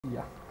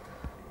Yeah.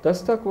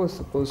 Dastak was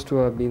supposed to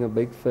have been a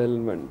big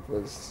film and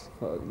was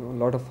a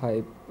lot of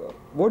hype.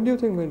 What do you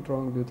think went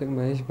wrong? Do you think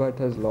Mahesh Bhatt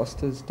has lost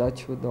his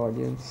touch with the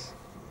audience?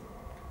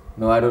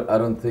 No, I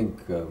don't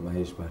think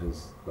Mahesh Bhatt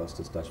has lost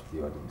his touch with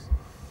the audience.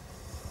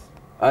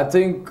 I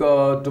think,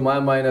 to my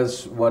mind,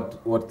 as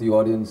what the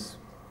audience,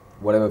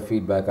 whatever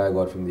feedback I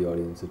got from the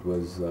audience, it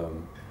was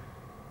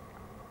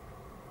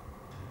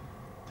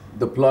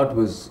the plot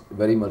was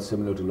very much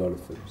similar to a lot of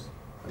films.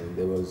 I mean,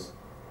 there was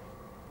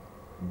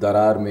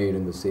Darr made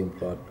in the same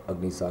plot,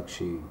 Agni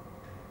Sakshi,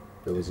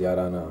 there was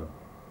Yarana,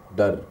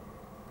 Darr,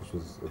 which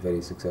was a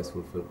very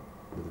successful film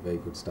with a very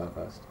good star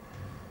cast.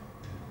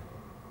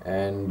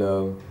 And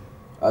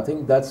I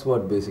think that's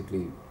what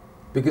basically,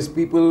 because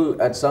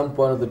people at some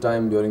point of the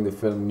time during the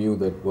film knew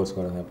that what's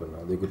going to happen.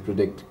 They could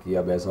predict कि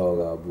अब ऐसा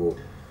होगा, अब वो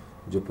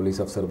जो police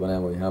officer बना है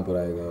वो यहाँ पर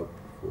आएगा,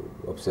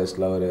 वो obsessed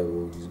lover है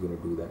वो he's going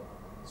to do that.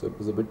 So it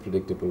was a bit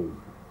predictable,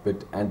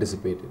 bit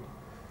anticipated.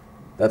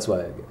 That's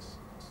why, I guess.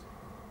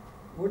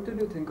 What did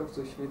you think of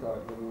Sushmita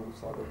when you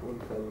saw the whole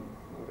film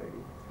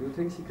already? Do you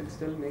think she can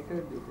still make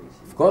it? Do you think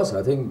she? Of course,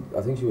 I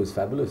think she was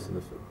fabulous in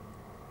the film.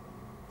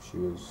 She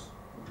was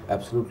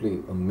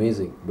absolutely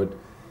amazing. But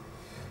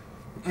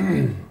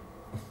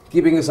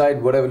keeping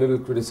aside whatever little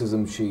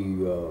criticism she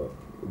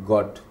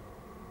got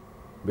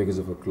because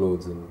of her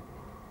clothes and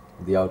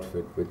the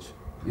outfit, which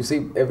you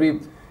see,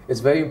 it's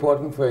very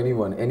important for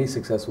anyone, any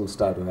successful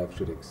star, to have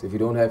critics. If you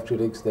don't have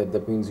critics,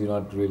 that means you're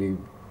not really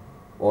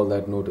all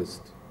that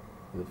noticed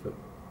in the film.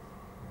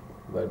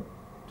 But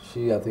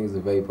she, I think, is a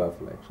very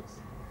powerful actress.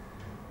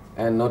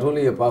 And not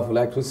only a powerful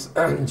actress,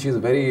 she's a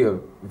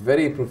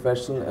very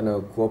professional and a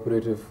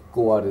cooperative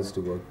co-artist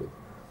to work with.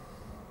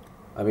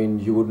 I mean,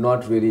 you would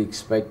not really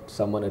expect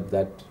someone at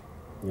that,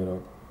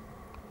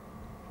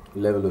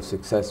 level of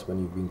success when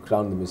you've been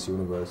crowned the Miss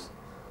Universe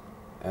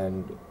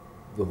and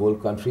the whole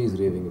country is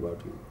raving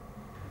about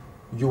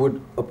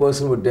you. A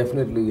person would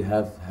definitely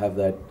have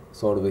that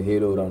sort of a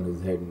halo around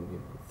his head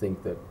and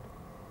think that.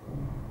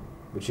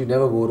 But she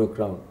never wore a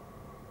crown,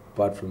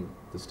 apart from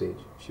the stage.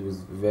 She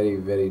was very,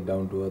 very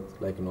down to earth,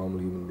 like a normal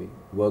human being.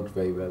 Worked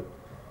very well,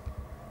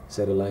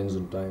 said her lines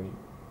on time,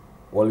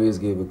 always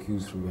gave her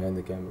cues from behind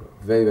the camera.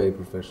 Very, very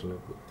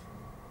professional.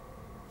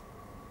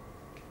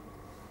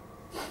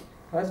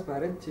 Has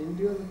marriage changed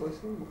you as a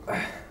person?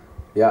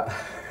 Yeah,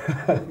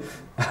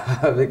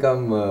 I've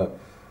become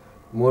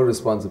more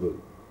responsible.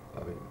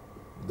 I mean,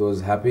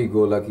 those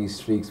happy-go-lucky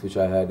streaks which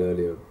I had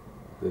earlier,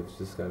 they've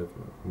just kind of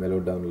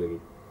mellowed down a little.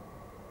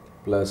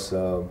 Plus,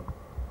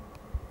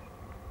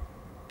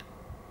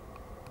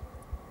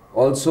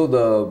 also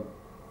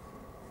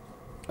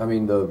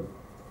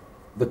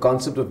the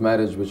concept of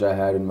marriage which I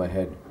had in my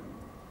head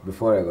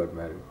before I got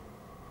married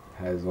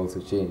has also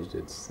changed.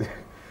 It's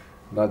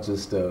not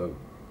just a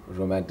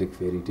romantic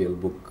fairy tale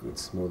book,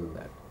 it's more than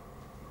that.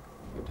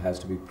 It has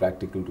to be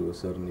practical to a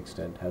certain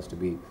extent, has to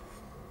be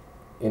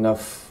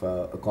enough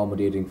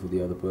accommodating for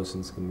the other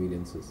person's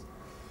conveniences.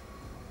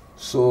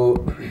 So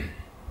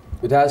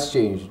it has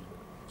changed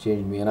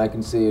me, and I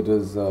can say it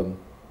has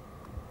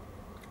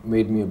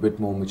made me a bit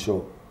more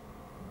mature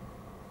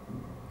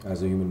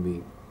as a human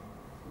being.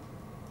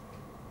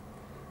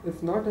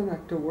 If not an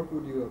actor, what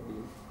would you have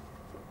been?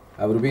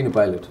 I would have been a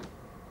pilot.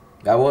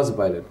 I was a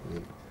pilot.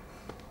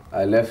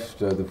 I left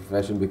the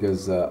profession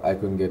because I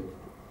couldn't get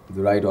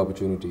the right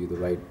opportunity, the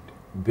right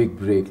big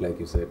break, like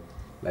you said,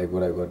 like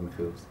what I got in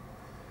films.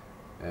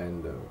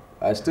 And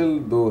I still,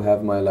 though,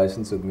 have my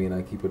license with me and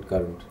I keep it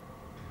current.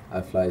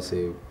 I fly,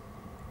 say,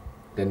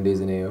 10 days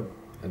in a year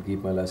and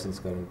keep my license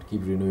current,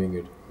 keep renewing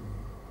it.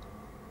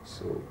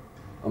 So,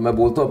 और मैं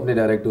बोलता हूँ अपने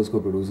directors को,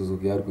 producers को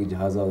कि यार कोई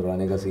जहाज़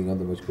उड़ाने का सीन है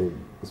तो मुझको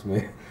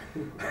उसमें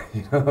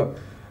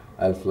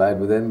I'll fly it,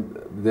 but then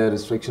there are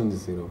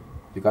restrictions, you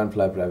can't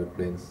fly private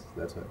planes,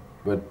 that's why.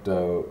 But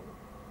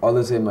all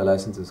the same, my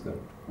license is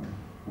current.